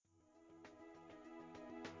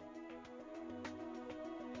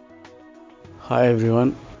Hi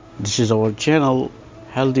everyone, this is our channel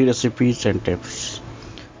Healthy Recipes and Tips,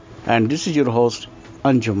 and this is your host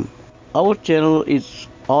Anjum. Our channel is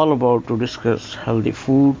all about to discuss healthy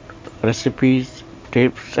food, recipes,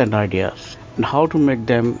 tips, and ideas, and how to make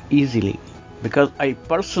them easily. Because I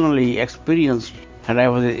personally experienced and I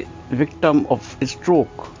was a victim of a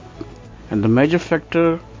stroke, and the major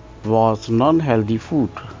factor was non-healthy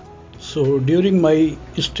food. So during my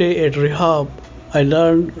stay at rehab, I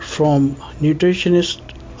learned from nutritionists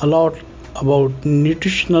a lot about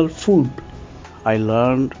nutritional food. I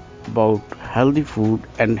learned about healthy food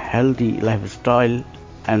and healthy lifestyle,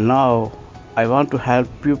 and now I want to help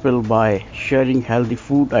people by sharing healthy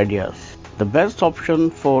food ideas. The best option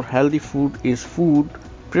for healthy food is food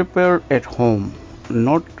prepared at home,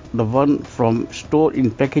 not the one from store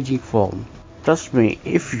in packaging form. Trust me,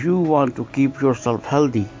 if you want to keep yourself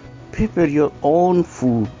healthy, prepare your own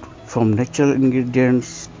food from natural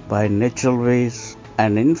ingredients by natural ways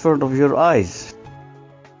and in front of your eyes.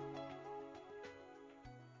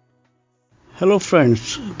 Hello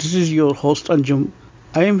friends, this is your host Anjum.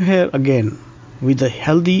 I am here again with a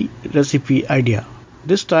healthy recipe idea.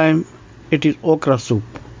 This time it is okra soup.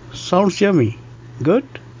 Sounds yummy. Good?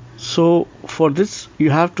 So for this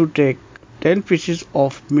you have to take 10 pieces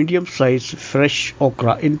of medium sized fresh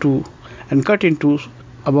okra into and cut into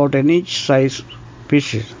about an inch size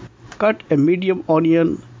pieces. Cut a medium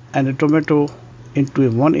onion and a tomato into a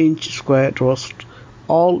 1-inch square roast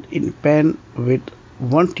all in pan with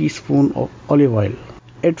 1 teaspoon of olive oil.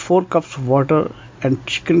 Add 4 cups of water and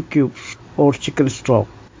chicken cubes or chicken stock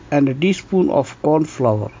and a teaspoon of corn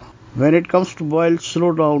flour. When it comes to boil,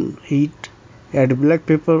 slow down heat, add black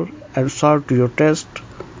pepper and salt to your taste.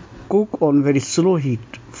 Cook on very slow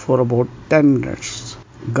heat for about 10 minutes.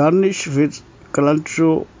 Garnish with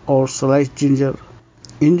cilantro or sliced ginger.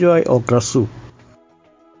 Enjoy okra soup.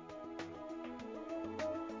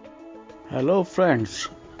 Hello, friends.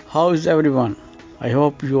 How is everyone? I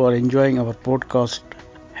hope you are enjoying our podcast,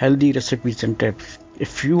 Healthy Recipes and Tips.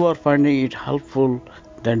 If you are finding it helpful,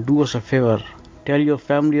 then do us a favor. Tell your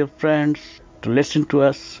family or friends to listen to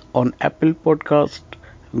us on Apple Podcast,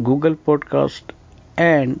 Google Podcast,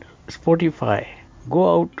 and Spotify.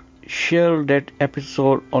 Go out, share that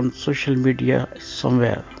episode on social media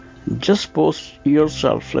somewhere. Just post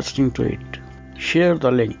yourself listening to it. Share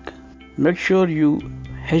the link. Make sure you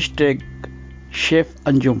hashtag Chef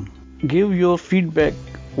Anjum. Give your feedback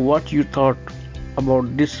what you thought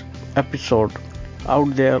about this episode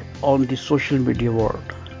out there on the social media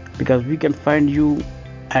world because we can find you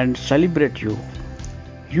and celebrate you.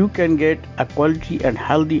 You can get a quality and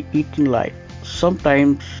healthy eating life.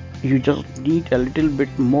 Sometimes you just need a little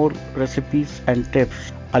bit more recipes and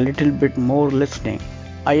tips, a little bit more listening.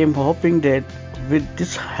 I am hoping that with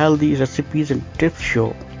this healthy recipes and tips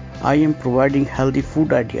show, I am providing healthy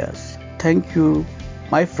food ideas. Thank you,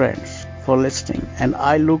 my friends, for listening, and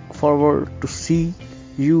I look forward to see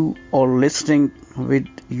you or listening with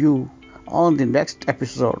you on the next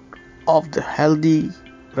episode of the Healthy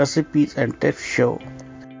Recipes and Tips Show.